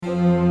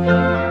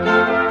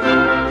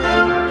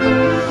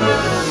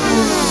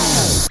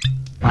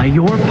By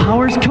your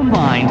powers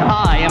combined,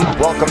 I am...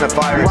 Welcome to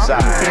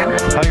Fireside.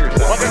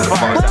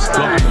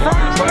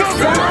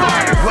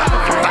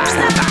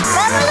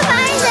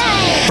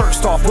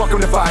 First off, welcome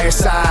to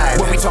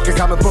Fireside. When we talking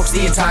comic books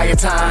the entire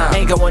time.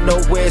 Ain't going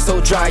nowhere, so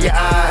dry your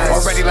eyes.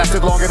 Already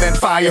lasted longer than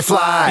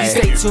Firefly.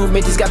 Stay tuned,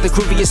 Mitch's got the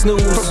grooviest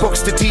news. From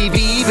books to TV,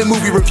 even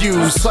movie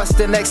reviews. Plus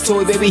the next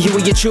toy, baby, here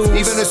we you choose.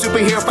 Even a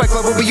superhero fight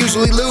club where we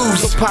usually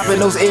lose. So pop in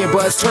those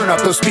earbuds, turn up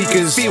those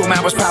speakers. Feel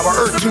Mama's power,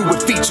 Earth 2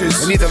 with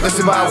features. And either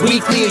listen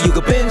bi-weekly or you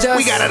can binge us.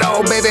 We got it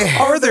all, baby.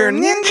 Are there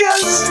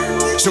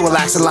ninjas? So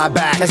relax and lie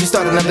back as we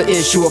start another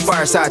issue of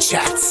Fireside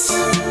Chats.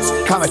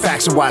 Comic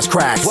facts and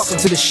wisecracks. Welcome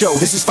to the show.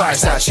 This is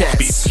Fireside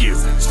Chats.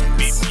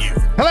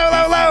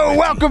 Hello.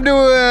 Welcome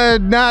to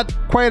not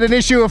quite an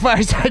issue of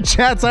Fireside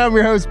Chats. I'm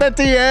your host,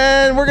 Betty,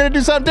 and we're going to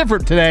do something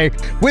different today.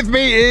 With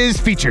me is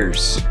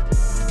Features.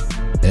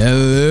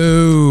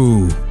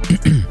 Hello,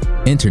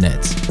 Internet.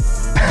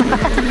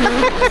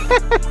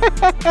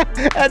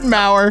 And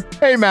Mauer.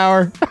 Hey,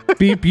 Mauer.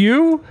 Beep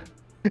you?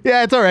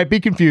 Yeah, it's all right. Be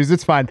confused.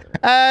 It's fine.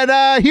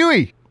 And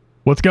Huey.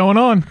 What's going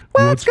on?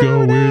 What's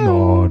going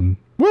on?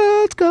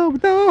 What's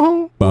going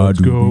on? What's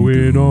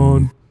going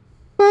on?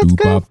 What's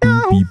going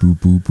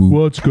on?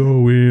 What's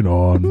going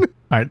on? All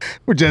right.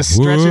 We're just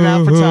stretching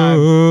out for time.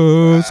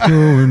 What's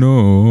going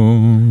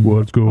on?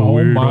 What's going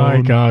on? Oh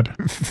my God.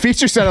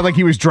 Feature sounded like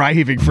he was dry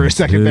heaving for a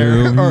second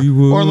there.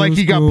 Or like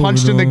he got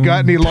punched in the gut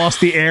and he lost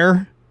the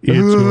air. It's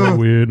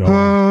going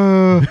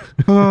on.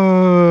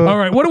 All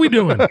right, what are we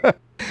doing?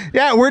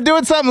 Yeah, we're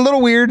doing something a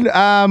little weird.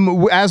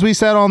 As we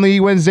said on the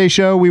Wednesday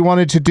show, we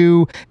wanted to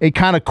do a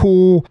kind of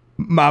cool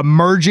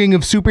merging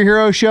of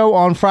superhero show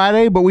on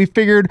Friday, but we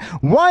figured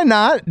why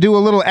not do a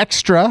little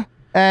extra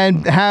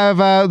and have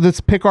let's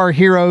pick our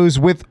heroes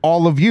with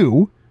all of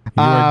you.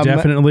 You are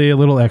definitely a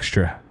little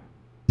extra.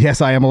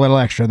 Yes, I am a little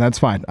extra. That's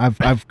fine.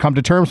 I've come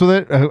to terms with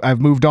it. I've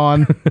moved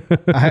on.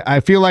 I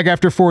feel like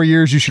after 4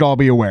 years, you should all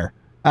be aware.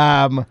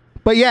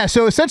 But yeah,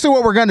 so essentially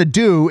what we're going to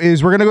do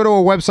is we're going to go to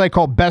a website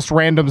called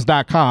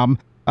bestrandoms.com,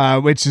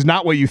 which is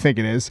not what you think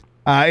it is.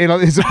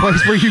 It's a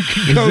place where you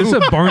can go. Is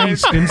this a Barney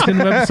Stinson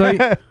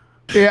website?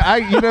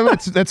 Yeah,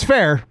 that's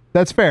fair.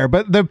 That's fair.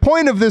 But the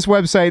point of this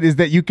website is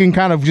that you can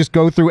kind of just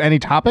go through any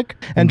topic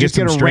and just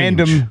get a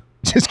random,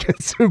 just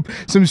get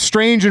some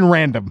strange and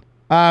random.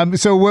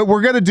 So what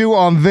we're going to do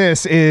on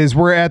this is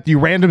we're at the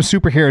random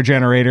superhero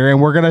generator and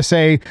we're going to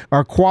say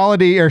our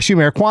quantity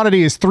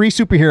is 3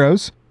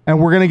 superheroes. And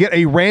we're going to get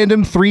a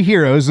random 3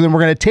 heroes, and then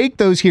we're going to take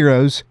those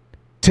heroes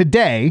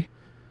today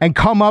and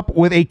come up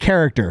with a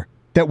character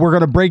that we're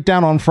going to break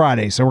down on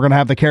Friday. So we're going to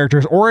have the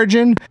character's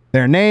origin,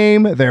 their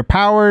name, their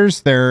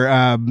powers, their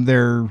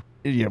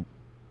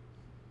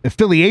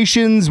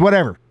affiliations,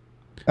 whatever.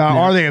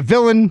 Are they a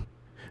villain?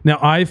 Now,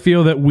 I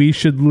feel that we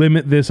should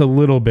limit this a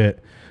little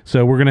bit.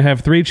 So we're going to have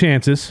 3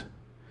 chances.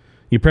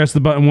 You press the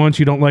button once,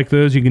 you don't like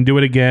those, you can do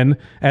it again.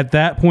 At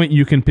that point,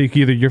 you can pick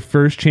either your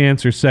first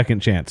chance or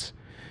second chance.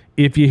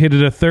 If you hit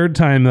it a third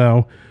time,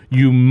 though,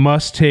 you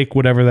must take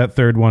whatever that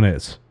third one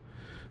is.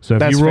 So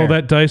if you roll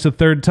that dice a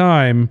third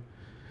time,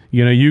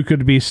 you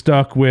could be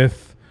stuck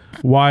with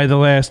Y the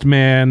Last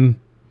Man,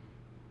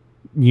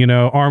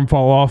 Arm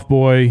Fall Off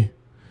Boy,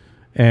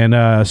 and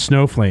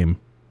Snowflame.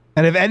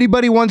 And if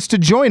anybody wants to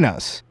join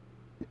us,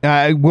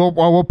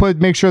 we'll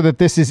make sure that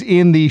this is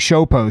in the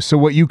show post. So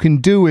what you can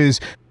do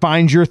is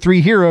find your 3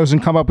 heroes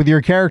and come up with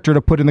your character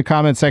to put in the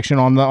comment section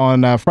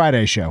on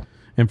Friday's show.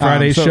 And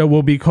Friday's show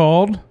will be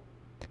called...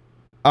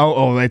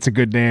 Oh, that's a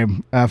good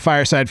name.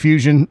 Fireside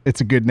Fusion.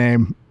 It's a good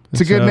name.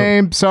 It's a good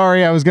name.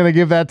 Sorry, I was going to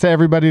give that to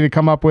everybody to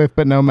come up with,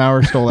 but no,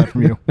 Mauer stole that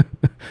from you.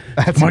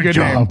 That's a good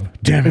name.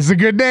 Damn it. It's a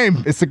good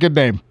name. It's a good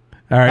name.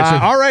 All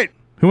right. All right.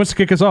 Who wants to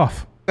kick us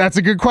off? That's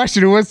a good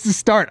question. Who wants to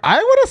start?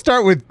 Let's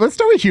start with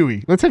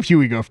Huey. Let's have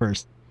Huey go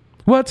first.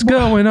 What's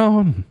going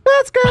on?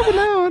 What's going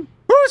on?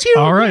 Who's Huey?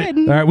 All right.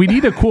 We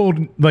need a cool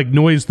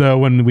noise though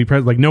when we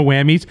press no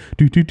whammies.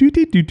 Do. No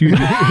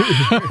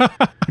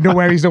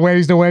whammies. No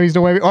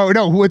whammies. Oh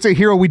no, what's a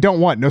hero we don't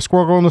want? No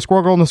squirrel girl. No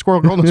squirrel girl. No squirrel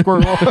girl. No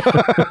squirrel girl.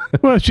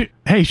 Well, she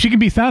can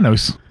be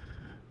Thanos.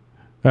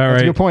 All right.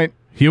 That's a good point.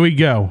 Here we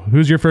go.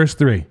 Who's your first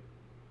 3?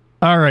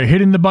 All right,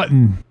 hitting the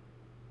button.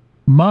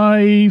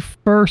 My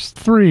first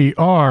 3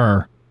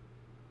 are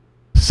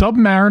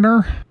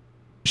Submariner,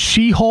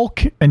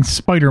 She-Hulk, and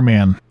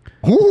Spider-Man.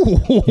 Ooh,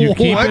 you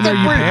keep it or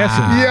you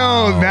passing?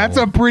 Yo, that's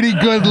a pretty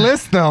good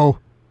list, though.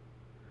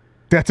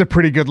 That's a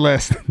pretty good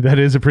list. That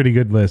is a pretty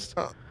good list.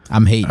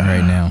 I'm hating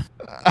right now.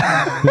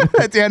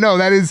 Yeah, no,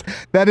 that is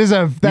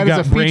a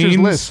features brains,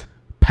 list.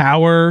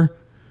 Power.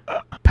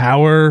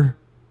 Control.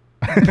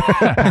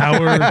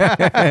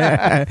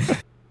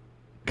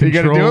 You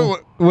gotta do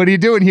it. What are you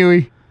doing,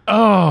 Huey?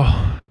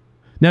 Oh.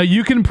 Now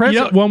you can press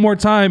it one more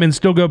time and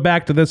still go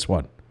back to this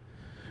one.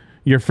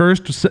 Your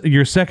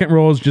second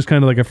roll is just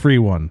kind of like a free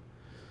one.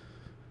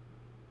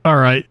 All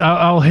right,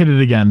 I'll hit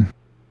it again.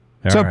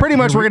 So pretty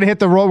much we're going to hit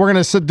the roll. We're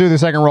going to do the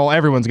second roll.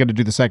 Everyone's going to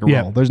do the second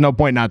roll. There's no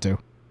point not to. All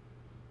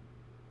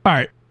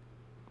right.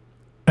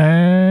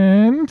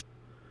 And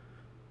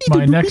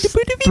my next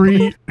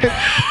 3...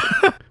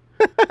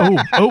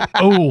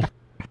 Oh.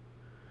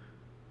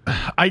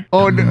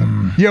 Oh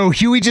no. Yo,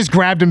 Huey just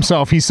grabbed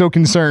himself. He's so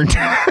concerned.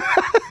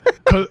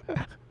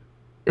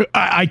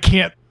 I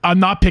can't. I'm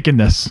not picking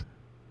this.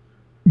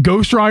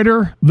 Ghost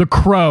Rider, The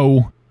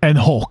Crow, and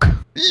Hulk.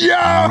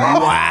 Yeah.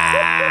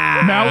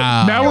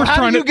 Now we're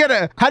trying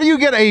to How do you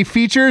get a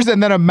features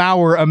and then a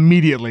Mauer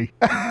immediately?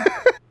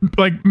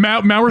 like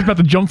Mauer's about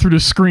to jump through the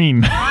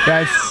screen.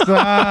 That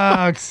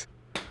sucks.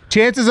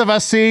 Chances of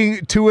us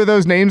seeing two of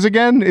those names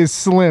again is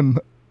slim.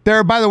 There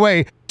are, by the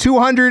way,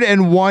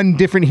 201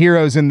 different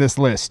heroes in this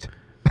list.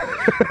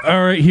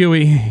 All right,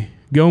 Huey.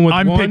 Going with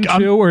 1,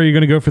 2, or are you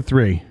going to go for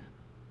 3?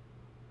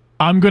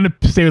 I'm going to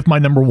stay with my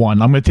number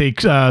 1. I'm going to take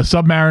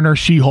Submariner,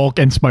 She-Hulk,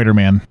 and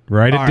Spider-Man.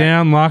 Write it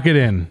down. Lock it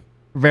in.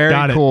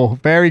 Very cool.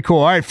 Very cool.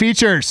 All right,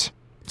 features.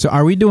 So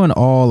are we doing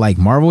all like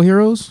Marvel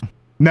heroes?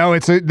 No,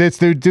 it's the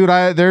dude.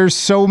 There's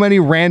so many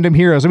random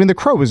heroes. I mean, the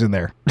Crow was in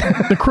there.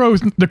 The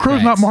Crow's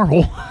not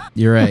Marvel.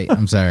 You're right.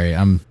 I'm sorry.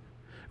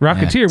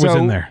 Rocketeer was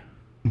in there.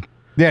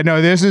 Yeah,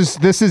 no, this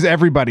is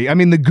everybody. I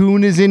mean, the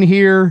Goon is in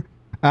here.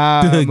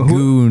 The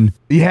Goon.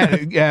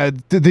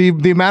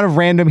 The amount of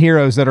random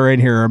heroes that are in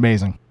here are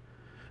amazing.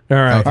 All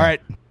right. Okay. All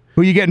right.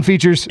 Who you getting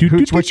features?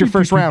 What's your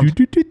first round? No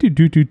whammies,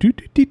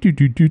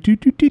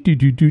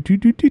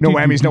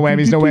 no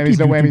whammies, no whammies,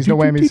 no whammies, no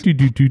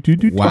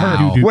whammies.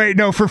 Wow. Wait,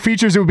 no, for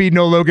features it would be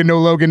no Logan, no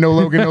Logan, no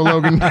Logan, no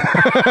Logan. All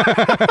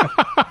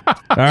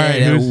right.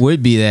 Yeah, it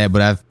would be that,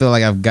 but I feel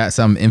like I've got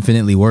something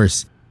infinitely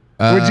worse.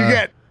 What'd you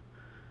get?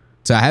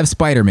 So I have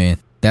Spider-Man.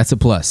 That's a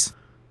plus.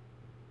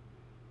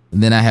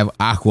 And then I have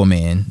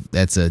Aquaman.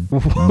 That's a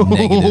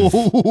negative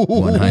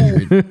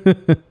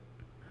 100.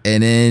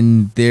 And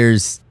then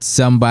there's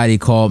somebody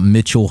called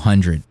Mitchell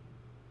 100.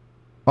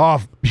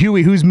 Oh,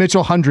 Huey, who's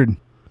Mitchell 100?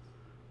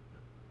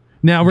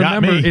 Now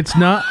remember, it's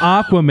not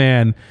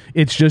Aquaman.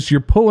 It's just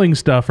you're pulling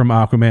stuff from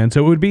Aquaman.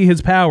 So it would be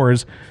his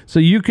powers. So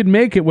you could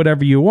make it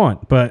whatever you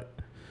want. But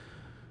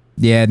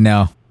yeah,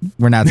 no,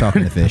 we're not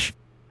talking to fish.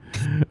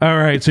 All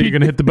right, so you're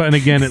gonna hit the button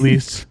again at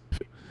least.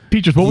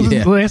 Peaches, what was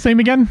his last name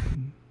again?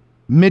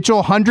 Mitchell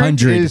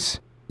 100 is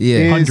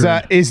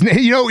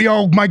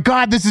oh my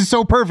God, this is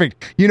so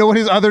perfect. You know what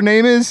his other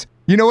name is?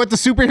 You know what the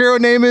superhero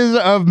name is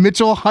of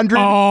Mitchell 100?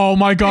 Oh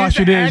my gosh,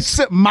 it is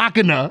Ex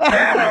Machina.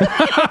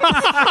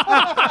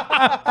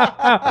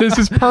 This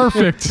is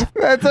perfect.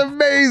 That's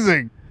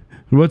amazing.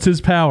 What's his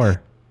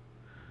power?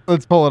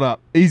 Let's pull it up.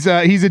 He's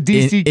a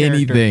DC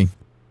character.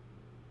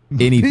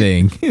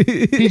 Anything.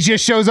 He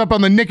just shows up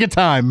on the nick of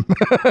time.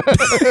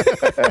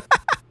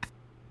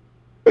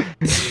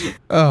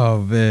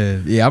 Oh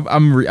man, yeah,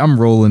 I'm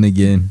rolling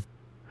again.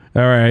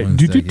 All right.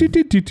 Today.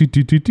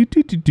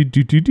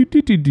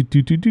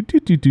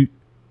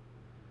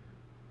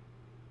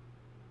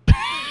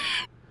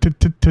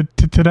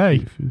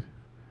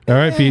 All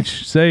right,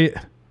 Peach, say it.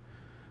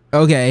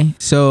 Okay,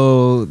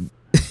 so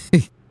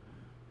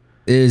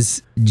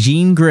there's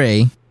Jean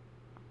Grey,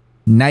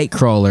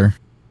 Nightcrawler,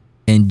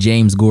 and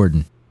James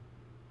Gordon.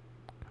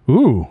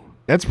 Ooh,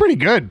 that's pretty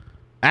good.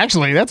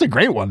 Actually, that's a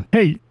great one.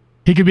 Hey,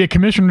 he could be a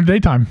commissioner in the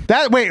daytime.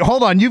 Wait,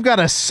 hold on. You've got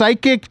a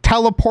psychic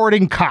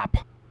teleporting cop.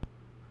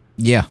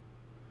 Yeah.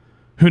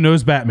 Who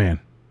knows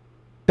Batman?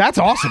 That's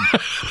awesome.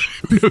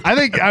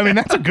 I mean,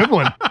 that's a good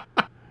one.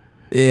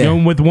 Yeah.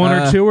 Going with 1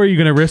 or 2, or are you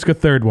going to risk a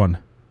third one?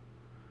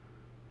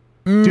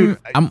 Dude,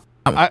 I'm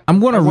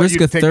going to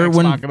risk a third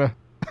one.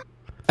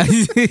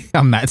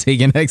 I'm not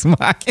taking Ex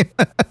Machina.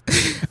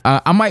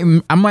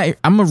 I'm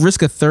gonna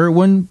risk a third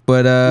one,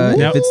 but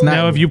if it's not,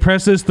 now if you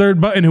press this third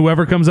button,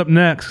 whoever comes up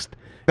next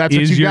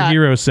is your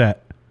hero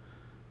set.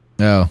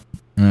 Oh,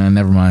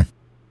 never mind.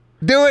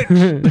 Do it.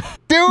 Do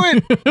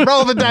it.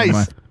 Roll the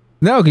dice.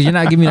 No, because you're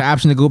not giving me the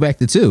option to go back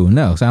to 2.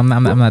 No, so I'm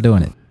not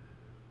doing it.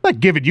 I'm not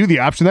giving you the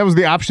option. That was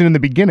the option in the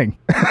beginning.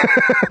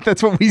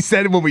 That's what we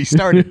said when we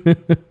started.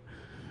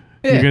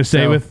 You're gonna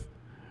stay with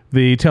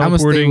the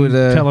teleporting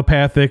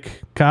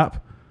telepathic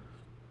cop?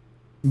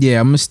 Yeah,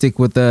 I'm gonna stick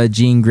with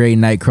Jean Grey,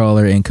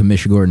 Nightcrawler, and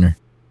Commissioner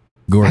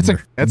Gordon.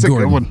 That's a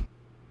good one.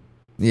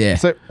 Yeah,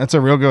 that's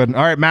a real good one.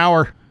 All right,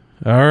 Mauer.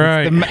 All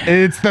right,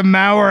 it's the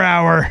Mauer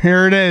hour.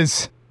 Here it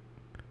is.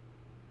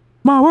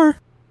 Mauer.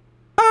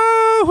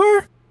 All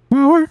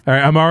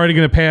right, I'm already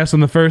gonna pass on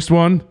the first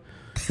one.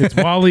 It's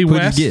Wally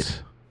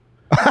West.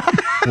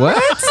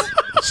 What?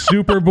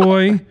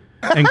 Superboy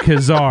and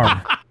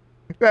Kazar.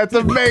 That's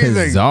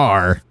amazing.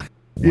 Kazar.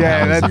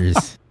 Yeah,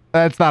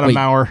 that's not a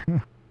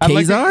Mauer.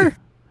 Kazar?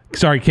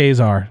 Sorry,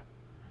 Kazar.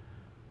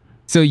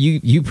 So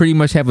you pretty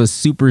much have a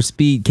super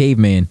speed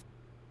caveman.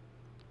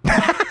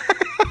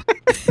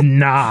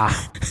 Nah.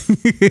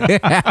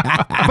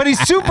 But he's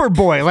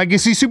Superboy. Like,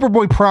 is he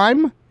Superboy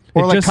Prime?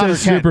 Or it like just Connor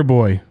says Kent?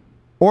 Superboy.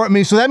 Or, I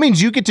mean, so that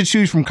means you get to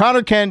choose from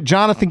Connor Kent,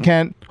 Jonathan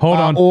Kent, Hold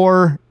on.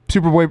 or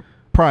Superboy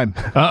Prime.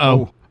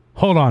 Uh-oh.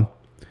 Hold on.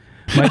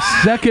 My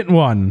second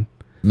one,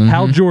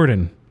 Hal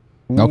Jordan.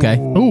 Okay.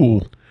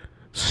 Ooh.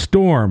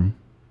 Storm.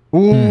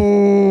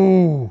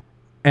 Ooh.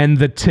 And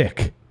the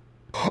Tick.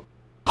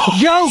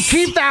 Yo,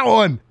 keep that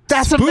one.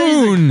 That's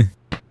amazing. Boone.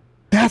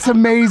 That's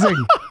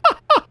amazing.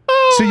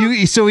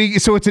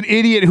 So it's an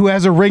idiot who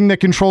has a ring that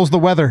controls the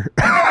weather.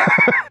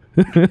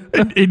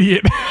 An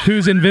idiot.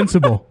 Who's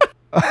invincible.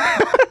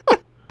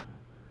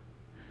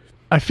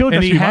 I feel like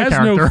And that he should be my has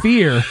character. no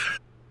fear.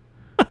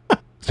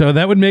 So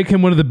that would make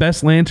him one of the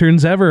best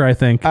lanterns ever, I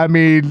think. I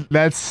mean,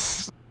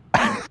 that's.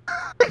 I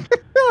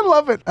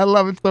love it. I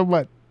love it so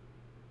much.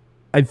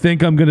 I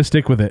think I'm going to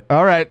stick with it.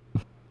 All right,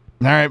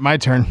 my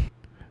turn.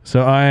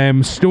 So I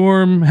am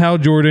Storm, Hal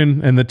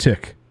Jordan, and the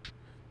Tick.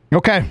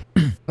 Okay.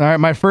 All right,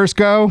 my first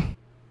go.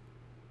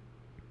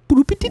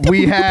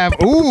 We have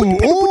ooh.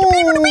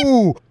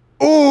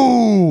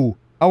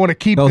 I want to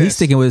keep. Oh, this. he's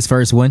sticking with his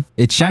first one.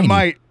 It's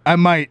shiny. I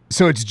might.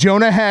 So it's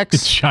Jonah It's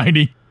Hex,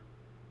 shiny.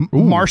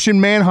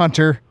 Martian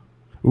Manhunter,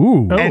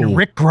 Ooh. and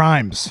Rick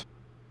Grimes.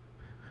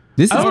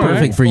 This is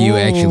perfect for you,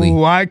 actually.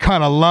 Ooh, I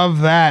kind of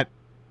love that.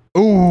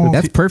 Ooh,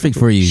 That's perfect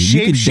for you.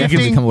 You can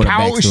definitely come up with a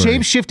backstory.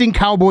 shape-shifting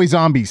cowboy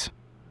zombies.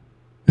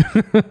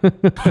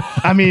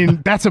 I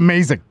mean, that's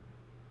amazing.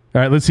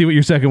 All right, let's see what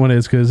your second one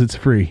is because it's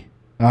free.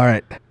 All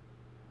right.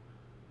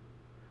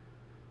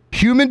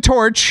 Human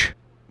Torch,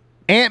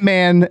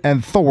 Ant-Man,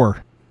 and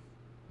Thor.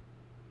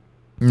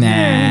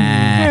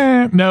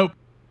 Nah. Nope.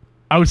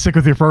 I would stick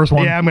with your first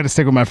one. Yeah, I'm going to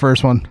stick with my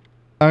first one.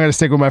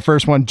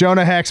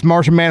 Jonah Hex,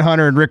 Martian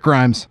Manhunter, and Rick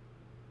Grimes.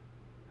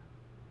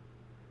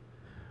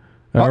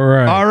 All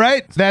right. All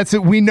right. That's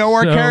it. We know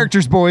our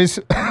characters, boys.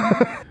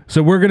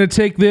 So we're going to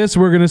take this.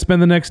 We're going to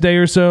spend the next day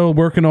or so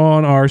working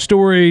on our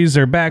stories,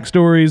 our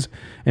backstories,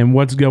 and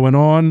what's going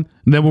on.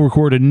 And then we'll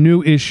record a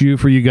new issue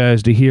for you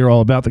guys to hear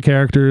all about the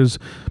characters,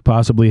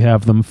 possibly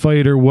have them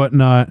fight or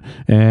whatnot,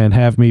 and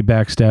have me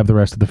backstab the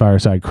rest of the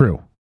Fireside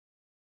crew.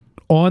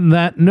 On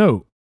that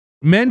note,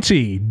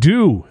 Menti,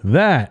 do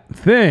that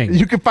thing.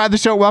 You can find the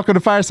show Welcome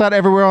to Fireside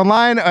everywhere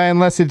online,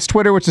 unless it's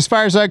Twitter, which is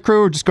Fireside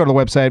Crew, or just go to the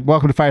website,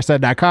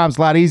 welcometofireside.com. It's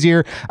a lot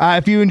easier.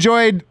 If you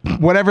enjoyed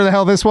whatever the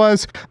hell this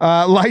was,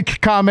 like,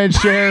 comment,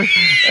 share.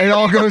 It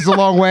all goes a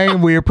long way,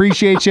 and we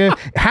appreciate you.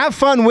 Have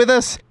fun with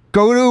us.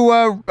 Go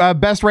to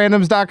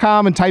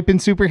bestrandoms.com and type in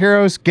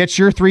superheroes. Get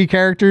your 3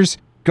 characters.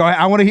 Go ahead.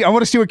 I want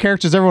to see what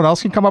characters everyone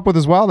else can come up with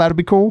as well. That'd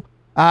be cool.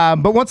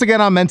 But once again,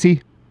 I'm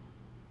Menti.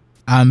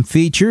 I'm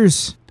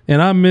Features.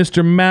 And I'm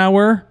Mr.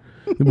 Mauer.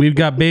 We've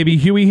got Baby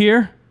Huey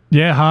here.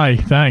 Yeah, hi.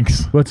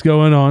 Thanks. What's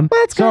going on?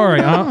 Sorry,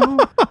 I'm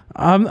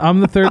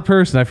the third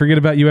person. I forget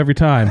about you every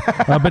time.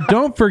 But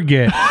don't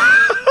forget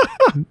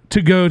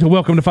to go to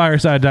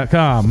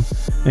welcometofireside.com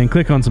and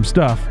click on some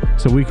stuff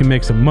so we can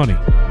make some money.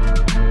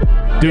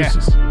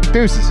 Deuces. Yeah.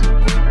 Deuces.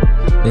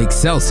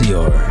 Excelsior.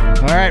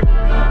 All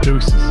right.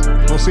 Deuces.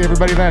 We'll see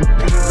everybody then.